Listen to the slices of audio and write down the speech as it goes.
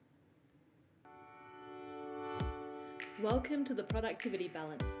Welcome to the Productivity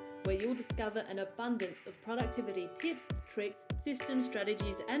Balance, where you'll discover an abundance of productivity tips, tricks, systems,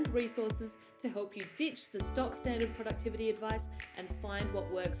 strategies, and resources to help you ditch the stock standard productivity advice and find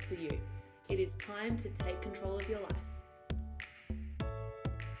what works for you. It is time to take control of your life.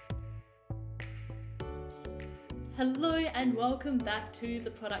 Hello and welcome back to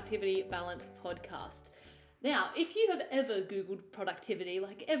the Productivity Balance podcast. Now, if you have ever Googled productivity,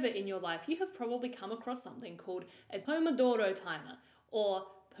 like ever in your life, you have probably come across something called a Pomodoro timer or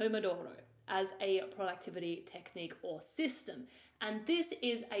Pomodoro as a productivity technique or system. And this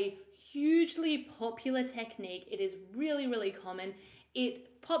is a hugely popular technique. It is really common.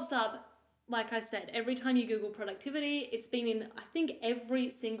 It pops up, like I said, every time you Google productivity. It's been in, I think, every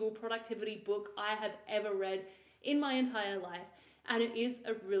single productivity book I have ever read in my entire life. And it is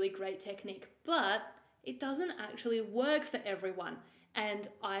a really great technique, but it doesn't actually work for everyone. And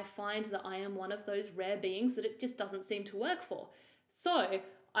I find that I am one of those rare beings that it just doesn't seem to work for. So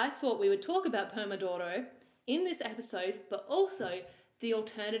I thought we would talk about Pomodoro in this episode, but also the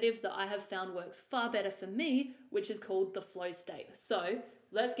alternative that I have found works far better for me, which is called the flow state. So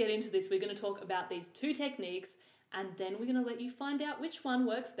let's get into this. We're going to talk about these two techniques, and then we're going to let you find out which one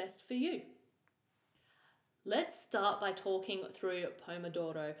works best for you. Let's start by talking through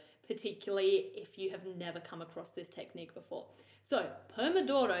Pomodoro, particularly if you have never come across this technique before. So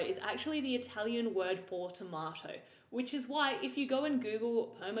Pomodoro is actually the Italian word for tomato, which is why if you go and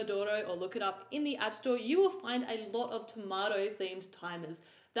Google Pomodoro or look it up in the App Store, you will find a lot of tomato-themed timers.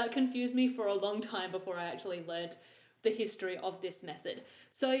 That confused me for a long time before I actually learned the history of this method.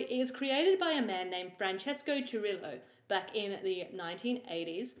 So it was created by a man named Francesco Cirillo back in the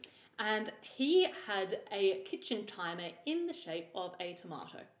 1980s. And he had a kitchen timer in the shape of a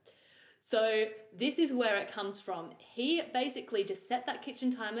tomato. So this is where it comes from. He basically just set that kitchen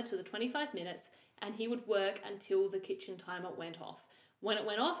timer to the 25 minutes and he would work until the kitchen timer went off. When it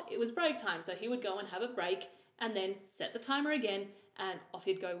went off, it was break time. So he would go and have a break and then set the timer again and off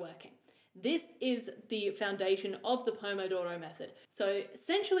he'd go working. This is the foundation of the Pomodoro method. So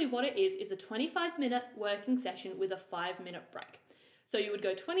essentially what it is a 25-minute working session with a 5-minute break. So you would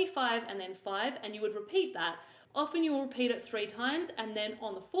go 25 and then 5 and you would repeat that. Often you will repeat it 3 times and then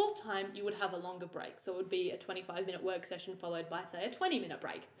on the 4th time you would have a longer break. So it would be a 25-minute work session followed by, say, a 20-minute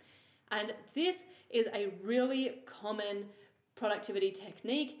break. And this is a really common productivity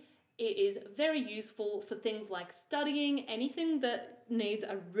technique. It is very useful for things like studying, anything that needs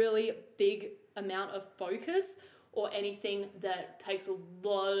a really big amount of focus or anything that takes a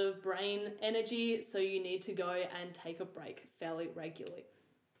lot of brain energy, so you need to go and take a break fairly regularly.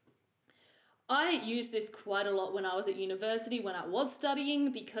 I used this quite a lot when I was at university, when I was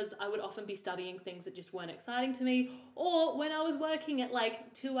studying, because I would often be studying things that just weren't exciting to me, or when I was working at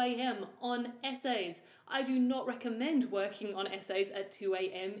like 2 a.m. on essays. I do not recommend working on essays at 2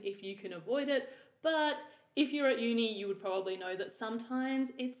 a.m. if you can avoid it, but if you're at uni, you would probably know that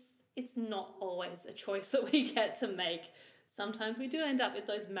sometimes it's not always a choice that we get to make. Sometimes we do end up with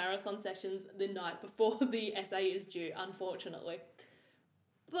those marathon sessions the night before the essay is due, unfortunately.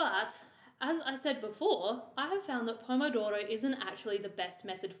 But as I said before, I have found that Pomodoro isn't actually the best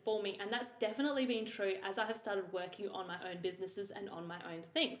method for me, and that's definitely been true as I have started working on my own businesses and on my own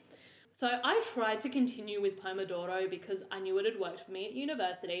things. So I tried to continue with Pomodoro because I knew it had worked for me at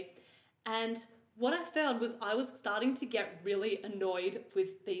university, and what I found was I was starting to get really annoyed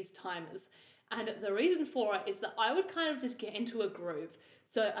with these timers. And the reason for it is that I would kind of just get into a groove.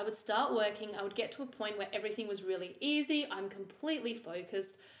 So I would start working, I would get to a point where everything was really easy, I'm completely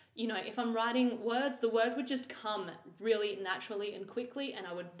focused. You know, if I'm writing words, the words would just come really naturally and quickly, and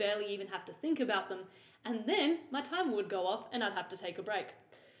I would barely even have to think about them. And then my timer would go off and I'd have to take a break.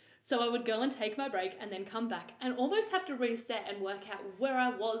 So I would go and take my break and then come back and almost have to reset and work out where I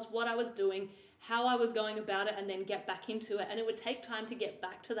was, what I was doing, how I was going about it, and then get back into it. And it would take time to get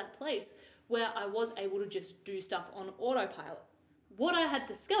back to that place where I was able to just do stuff on autopilot. What I had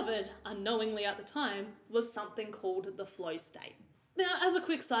discovered, unknowingly at the time, was something called the flow state. Now, as a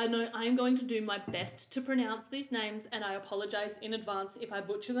quick side note, I am going to do my best to pronounce these names, and I apologize in advance if I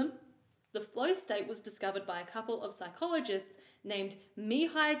butcher them. The flow state was discovered by a couple of psychologists named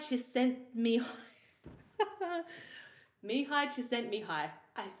Mihai Csikszentmihalyi,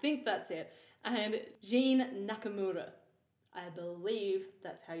 I think that's it, and Jean Nakamura. I believe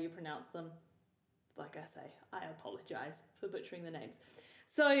that's how you pronounce them. Like I say, I apologize for butchering the names.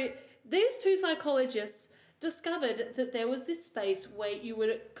 So these two psychologists discovered that there was this space where you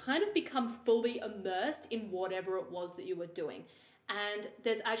would kind of become fully immersed in whatever it was that you were doing. And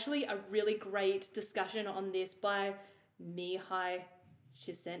there's actually a really great discussion on this by Mihai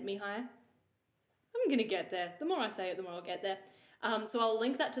Csikszentmihalyi. I'm going to get there. The more I say it, the more I'll get there. So I'll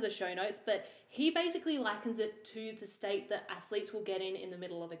link that to the show notes, but he basically likens it to the state that athletes will get in the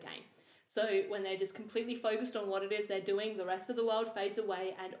middle of a game. So when they're just completely focused on what it is they're doing, the rest of the world fades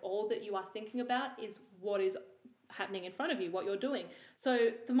away, and all that you are thinking about is what is happening in front of you, what you're doing. So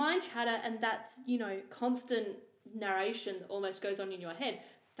the mind chatter and that, constant narration that almost goes on in your head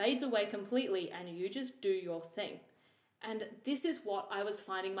fades away completely, and you just do your thing. And this is what I was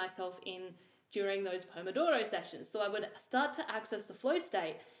finding myself in during those Pomodoro sessions. So I would start to access the flow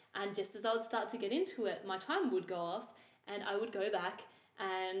state, and just as I would start to get into it, my timer would go off, and I would go back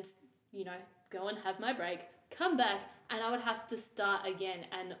and, go and have my break, come back, and I would have to start again.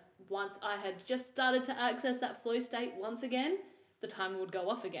 And once I had just started to access that flow state once again, the timer would go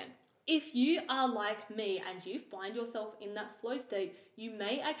off again. If you are like me and you find yourself in that flow state, you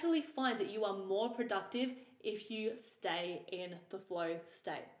may actually find that you are more productive if you stay in the flow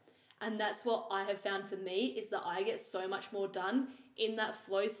state. And that's what I have found for me, is that I get so much more done in that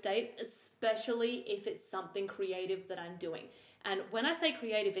flow state, especially if it's something creative that I'm doing. And when I say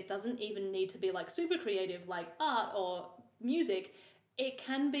creative, it doesn't even need to be like super creative, like art or music. It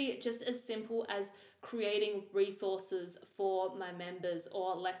can be just as simple as creating resources for my members,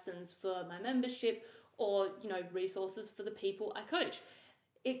 or lessons for my membership, or, resources for the people I coach.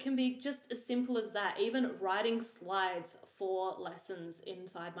 It can be just as simple as that. Even writing slides for lessons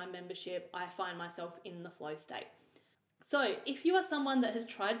inside my membership, I find myself in the flow state. So if you are someone that has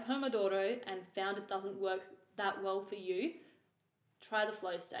tried Pomodoro and found it doesn't work that well for you, try the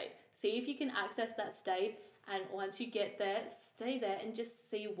flow state. See if you can access that state, and once you get there, stay there and just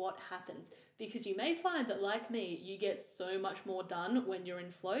see what happens. Because you may find that, like me, you get so much more done when you're in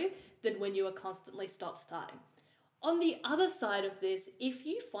flow than when you are constantly stop-starting. On the other side of this, if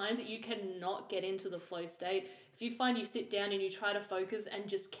you find that you cannot get into the flow state, if you find you sit down and you try to focus and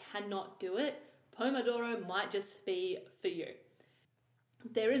just cannot do it, Pomodoro might just be for you.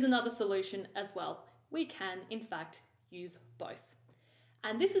 There is another solution as well. We can, in fact, use both.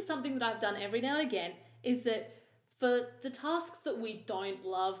 And this is something that I've done every now and again, is that for the tasks that we don't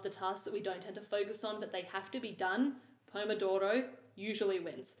love, the tasks that we don't tend to focus on, but they have to be done, Pomodoro usually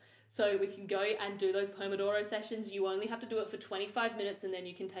wins. So we can go and do those Pomodoro sessions. You only have to do it for 25 minutes and then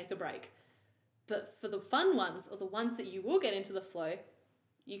you can take a break. But for the fun ones, or the ones that you will get into the flow,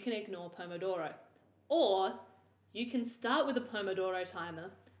 you can ignore Pomodoro. Or you can start with a Pomodoro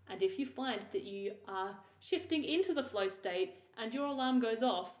timer, and if you find that you are shifting into the flow state and your alarm goes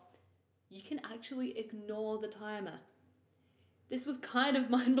off, you can actually ignore the timer. This was kind of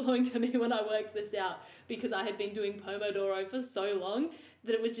mind-blowing to me when I worked this out, because I had been doing Pomodoro for so long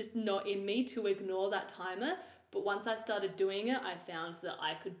that it was just not in me to ignore that timer. But once I started doing it, I found that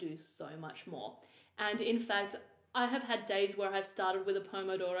I could do so much more. And in fact, I have had days where I've started with a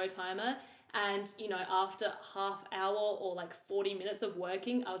Pomodoro timer, and after half hour or like 40 minutes of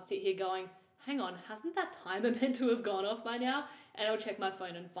working, I would sit here going, hang on, hasn't that timer meant to have gone off by now? And I'll check my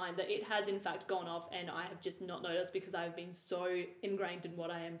phone and find that it has in fact gone off, and I have just not noticed because I've been so ingrained in what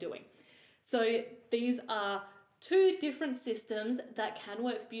I am doing. So these are two different systems that can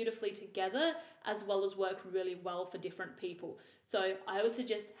work beautifully together, as well as work really well for different people. So I would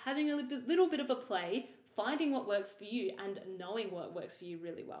suggest having a little bit of a play, finding what works for you and knowing what works for you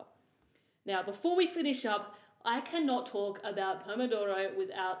really well. Now, before we finish up, I cannot talk about Pomodoro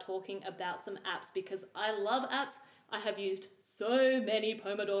without talking about some apps, because I love apps. I have used so many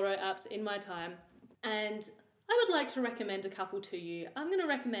Pomodoro apps in my time, and I would like to recommend a couple to you. I'm going to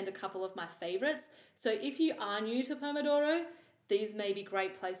recommend a couple of my favorites. So if you are new to Pomodoro, these may be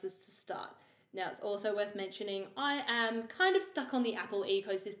great places to start. Now, it's also worth mentioning, I am kind of stuck on the Apple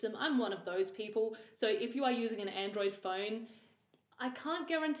ecosystem. I'm one of those people. So if you are using an Android phone, I can't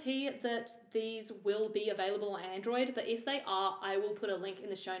guarantee that these will be available on Android, but if they are, I will put a link in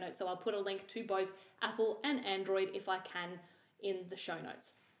the show notes. So I'll put a link to both Apple and Android if I can in the show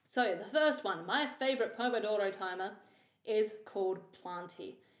notes. So the first one, my favorite Pomodoro timer, is called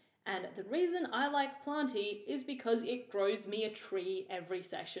Planty. And the reason I like Planty is because it grows me a tree every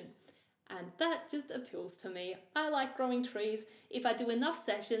session. And that just appeals to me. I like growing trees. If I do enough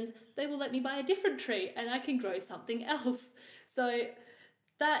sessions, they will let me buy a different tree and I can grow something else. So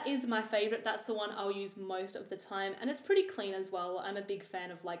that is my favorite. That's the one I'll use most of the time. And it's pretty clean as well. I'm a big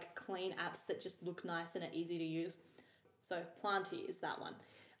fan of like clean apps that just look nice and are easy to use. So Planty is that one.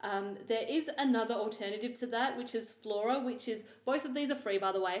 There is another alternative to that, which is Flora, which is, both of these are free,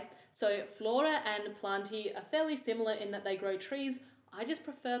 by the way. So Flora and Planty are fairly similar in that they grow trees. I just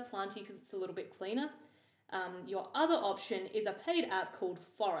prefer Planty because it's a little bit cleaner. Your other option is a paid app called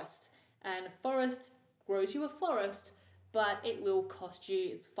Forest, and Forest grows you a forest but it will cost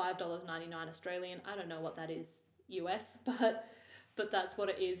you, it's $5.99 Australian. I don't know what that is US, but that's what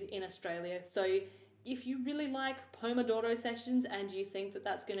it is in Australia. So if you really like Pomodoro sessions and you think that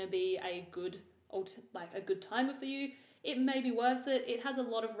that's going to be a good timer for you, it may be worth it. It has a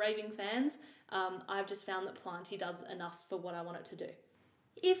lot of raving fans. I've just found that Planty does enough for what I want it to do.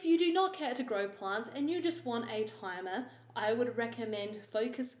 If you do not care to grow plants and you just want a timer, I would recommend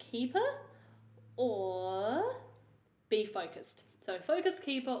Focus Keeper or Be Focused. So Focus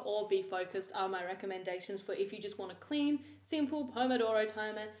Keeper or Be Focused are my recommendations for if you just want a clean, simple Pomodoro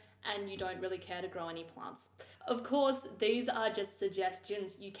timer and you don't really care to grow any plants. Of course, these are just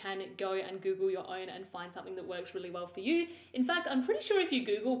suggestions. You can go and Google your own and find something that works really well for you. In fact, I'm pretty sure if you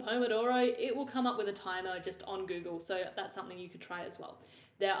Google Pomodoro, it will come up with a timer just on Google. So that's something you could try as well.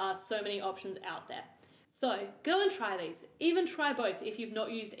 There are so many options out there. So go and try these. Even try both. If you've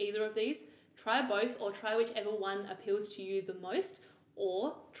not used either of these, try both or try whichever one appeals to you the most,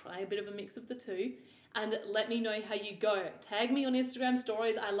 or try a bit of a mix of the two. And let me know how you go. Tag me on Instagram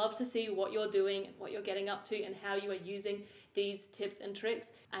stories. I love to see what you're doing, what you're getting up to, and how you are using these tips and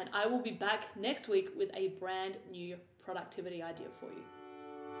tricks. And I will be back next week with a brand new productivity idea for you.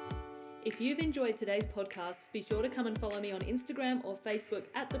 If you've enjoyed today's podcast, be sure to come and follow me on Instagram or Facebook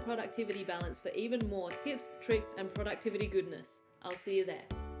at The Productivity Balance for even more tips, tricks, and productivity goodness. I'll see you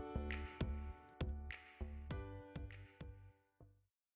there.